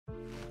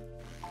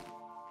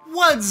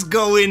What's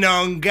going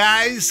on,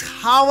 guys?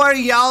 How are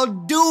y'all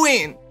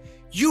doing?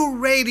 You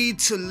ready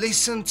to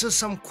listen to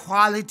some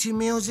quality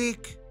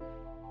music?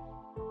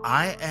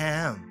 I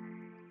am.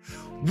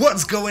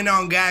 What's going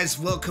on, guys?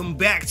 Welcome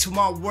back to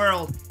my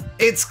world.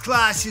 It's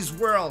Class's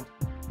world.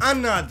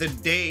 Another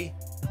day,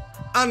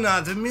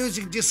 another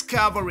music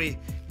discovery.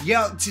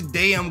 Yo,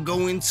 today I'm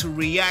going to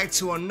react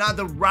to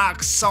another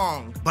rock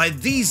song by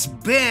this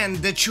band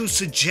that you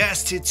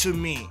suggested to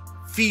me,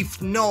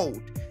 Fifth Note,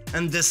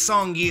 and the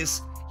song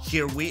is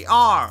Here We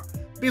Are.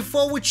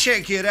 Before we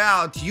check it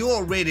out, you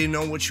already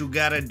know what you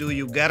gotta do.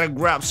 You gotta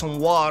grab some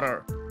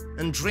water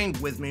and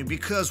drink with me,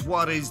 because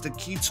water is the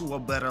key to a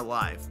better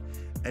life.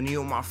 And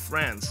you, my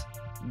friends,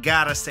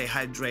 gotta stay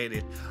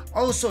hydrated.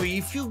 Also,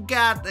 if you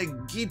got a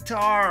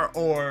guitar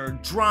or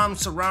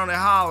drums around the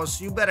house,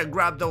 you better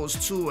grab those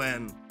too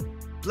and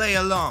play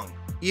along.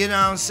 You know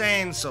what I'm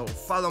saying? So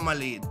follow my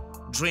lead,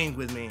 drink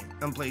with me,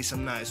 and play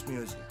some nice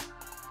music.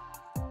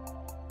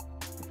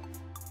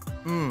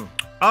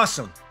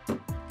 Awesome.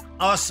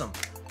 Awesome.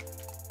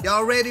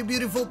 Y'all ready,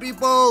 beautiful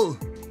people?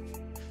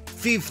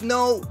 Fifth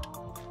Note,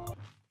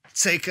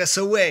 take us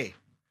away.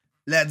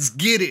 Let's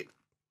get it.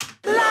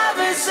 Love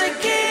is a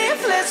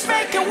gift, let's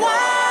make it one.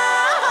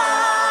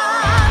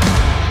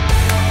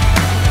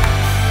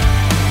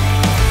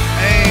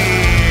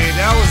 Hey,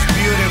 that was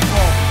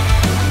beautiful.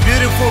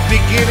 Beautiful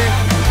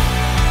beginning.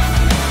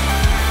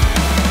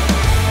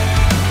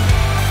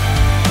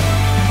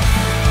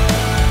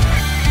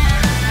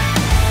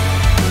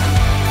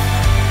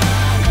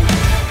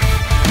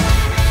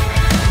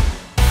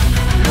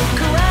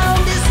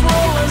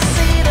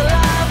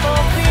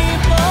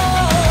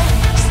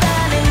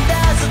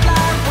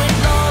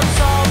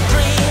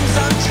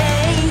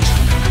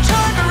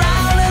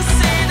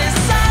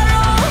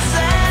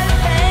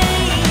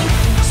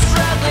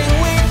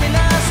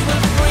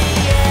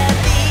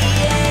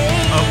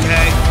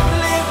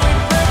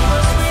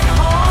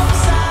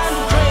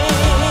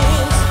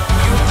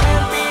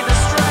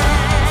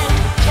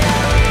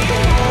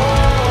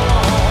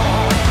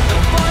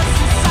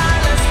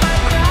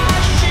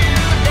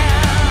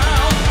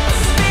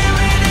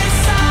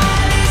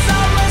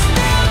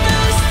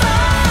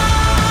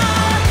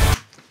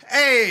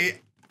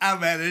 I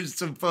managed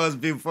to pause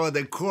before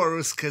the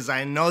chorus because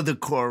I know the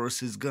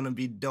chorus is gonna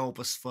be dope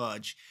as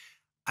fudge.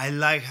 I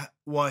like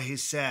what he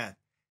said.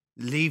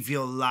 Live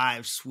your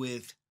lives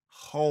with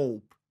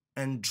hope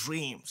and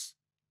dreams.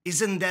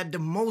 Isn't that the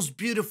most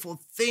beautiful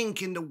thing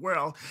in the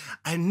world?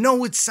 I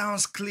know it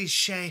sounds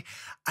cliche.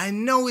 I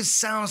know it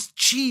sounds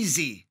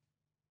cheesy.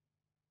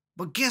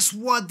 But guess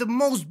what? The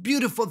most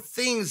beautiful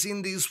things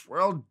in this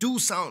world do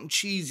sound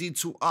cheesy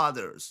to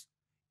others.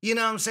 You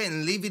know what I'm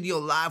saying? Living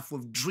your life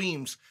with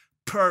dreams,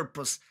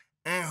 purpose,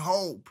 and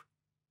hope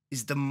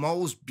is the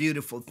most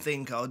beautiful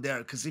thing out there.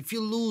 Because if you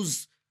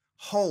lose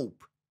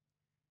hope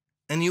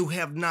and you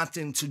have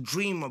nothing to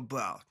dream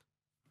about,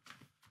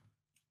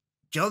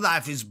 your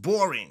life is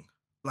boring.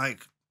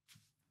 Like,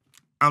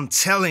 I'm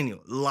telling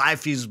you,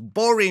 life is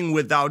boring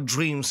without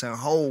dreams and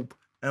hope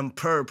and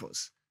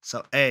purpose.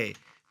 So, hey,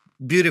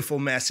 beautiful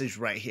message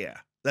right here.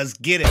 Let's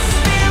get it.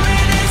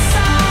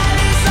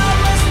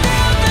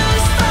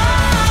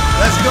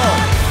 Let's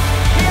go.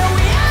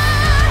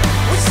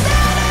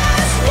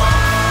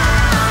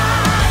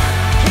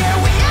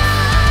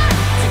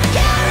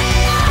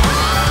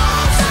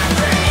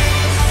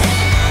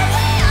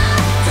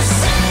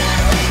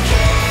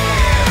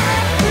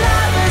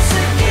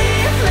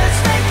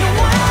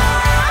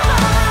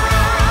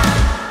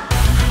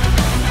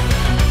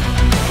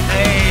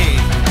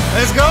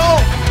 Let's go!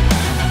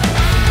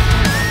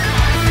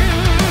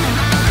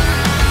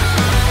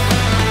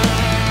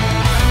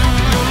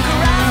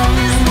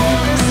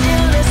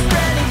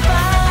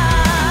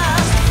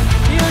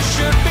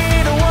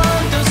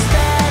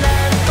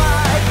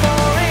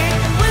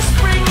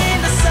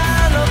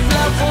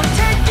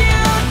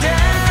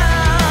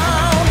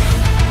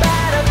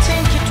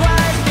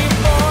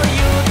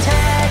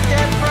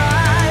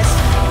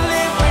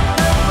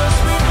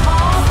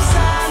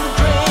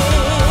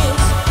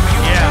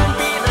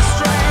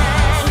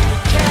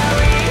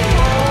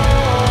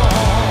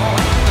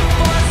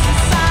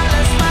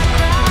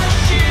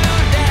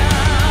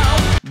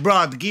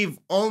 Bro, give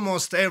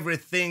almost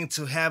everything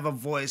to have a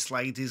voice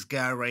like this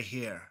guy right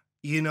here.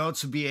 You know,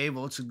 to be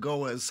able to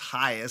go as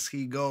high as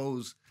he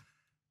goes.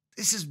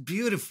 This is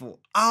beautiful.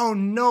 I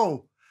don't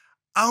know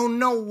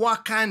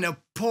what kind of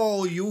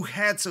pole you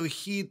had to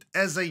hit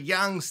as a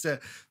youngster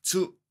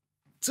to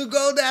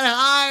go that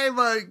high,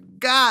 but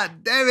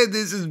god damn it,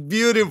 this is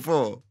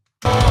beautiful.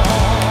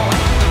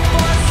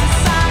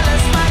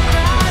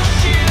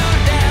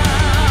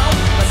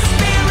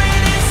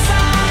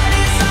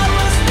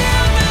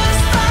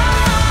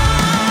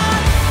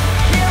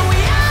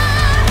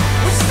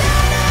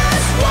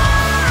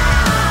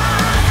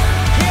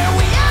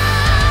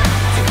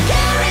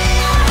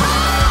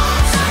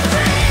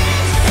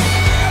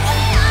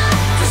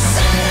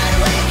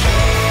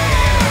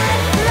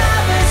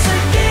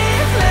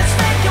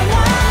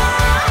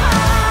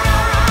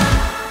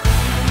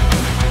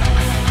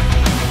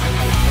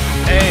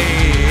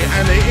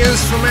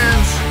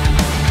 instruments.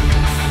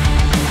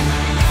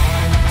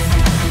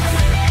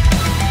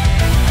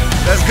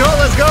 Let's go,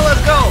 let's go,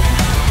 let's go.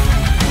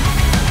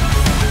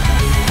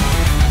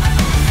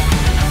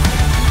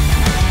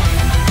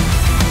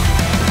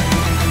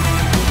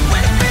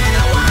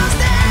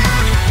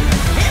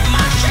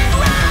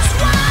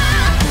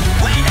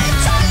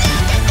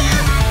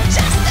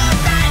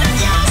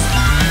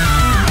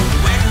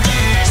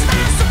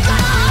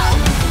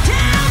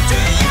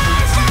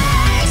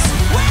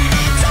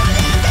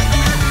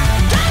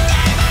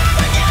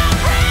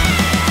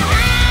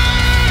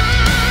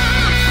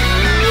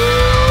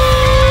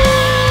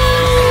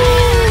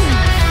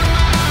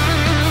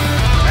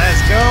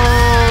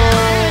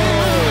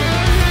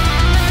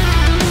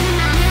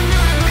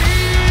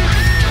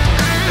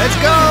 Let's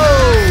go!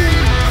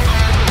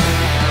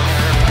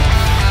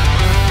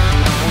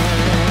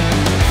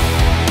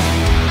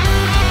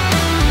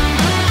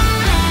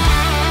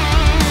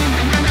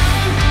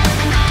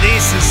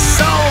 This is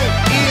so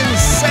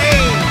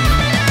insane!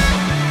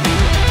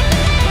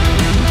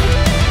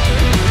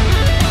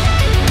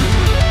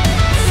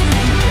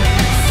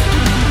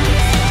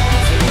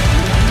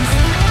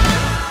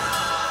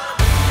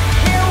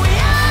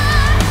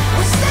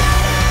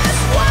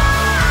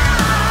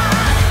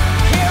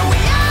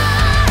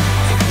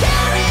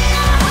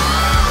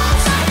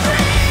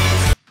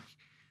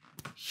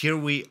 Here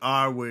we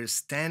are, we're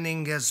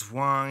standing as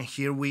one.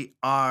 Here we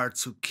are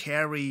to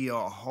carry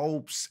your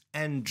hopes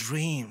and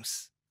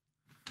dreams.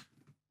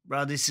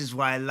 Bro, this is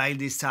why I like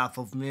this type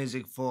of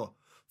music for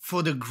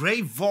the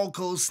great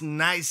vocals,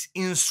 nice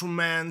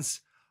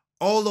instruments,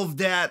 all of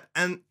that.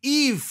 And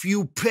if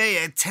you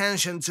pay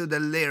attention to the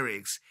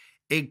lyrics,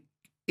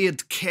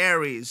 it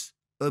carries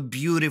a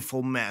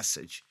beautiful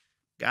message.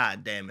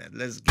 God damn it,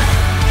 let's go.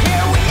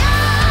 Here we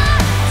are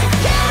to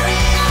carry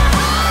our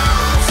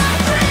hopes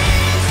and dreams.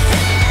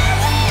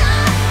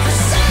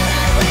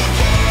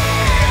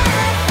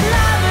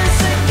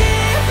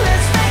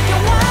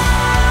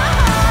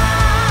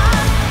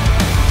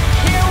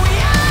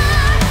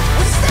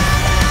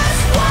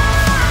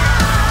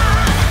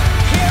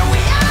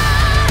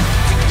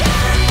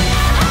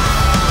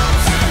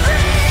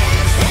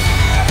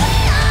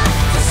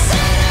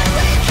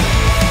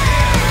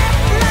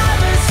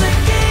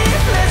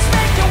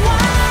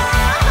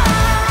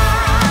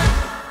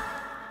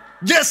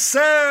 Yes,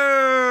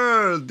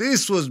 sir!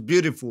 This was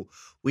beautiful.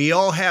 We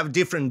all have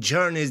different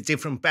journeys,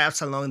 different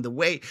paths along the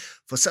way.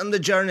 For some, the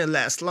journey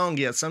lasts long,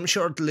 yet some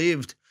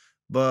short-lived,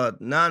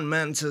 but none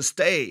meant to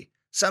stay.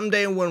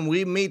 Someday when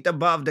we meet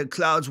above the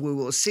clouds, we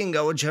will sing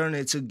our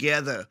journey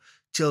together.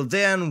 Till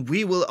then,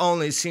 we will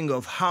only sing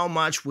of how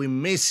much we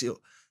miss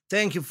you.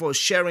 Thank you for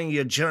sharing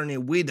your journey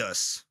with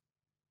us.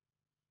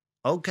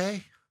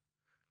 Okay,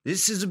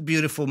 this is a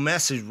beautiful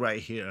message right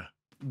here.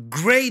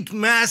 Great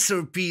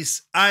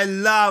masterpiece. I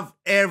love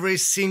every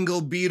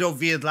single beat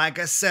of it. Like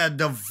I said,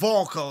 the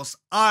vocals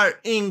are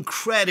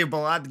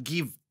incredible. I'd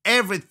give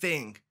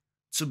everything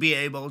to be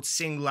able to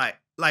sing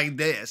like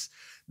this.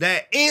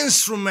 The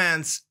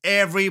instruments,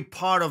 every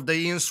part of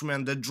the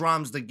instrument, the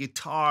drums, the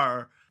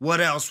guitar, what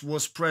else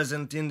was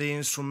present in the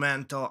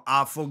instrumental,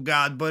 I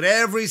forgot, but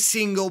every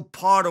single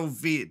part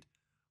of it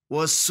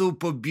was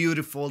super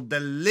beautiful. The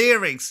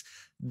lyrics,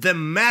 the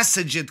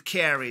message it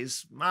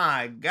carries,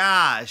 my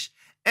gosh.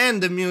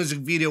 And the music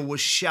video was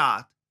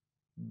shot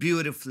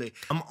beautifully.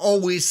 I'm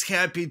always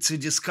happy to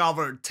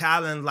discover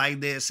talent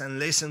like this and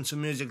listen to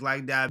music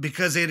like that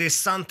because it is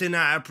something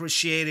I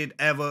appreciated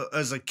ever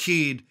as a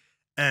kid.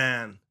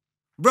 And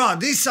bro,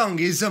 this song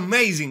is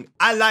amazing.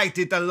 I liked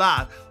it a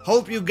lot.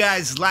 Hope you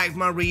guys liked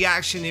my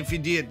reaction. If you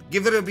did,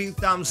 give it a big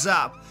thumbs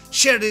up.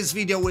 Share this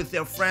video with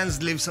your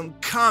friends. Leave some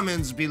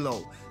comments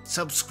below.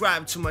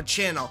 Subscribe to my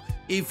channel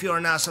if you're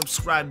not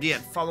subscribed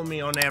yet. Follow me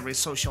on every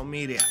social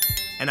media.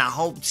 And I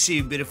hope to see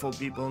you beautiful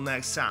people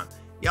next time.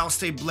 Y'all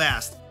stay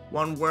blessed.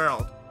 One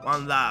world,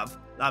 one love.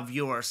 Love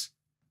yours.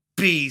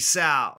 Peace out.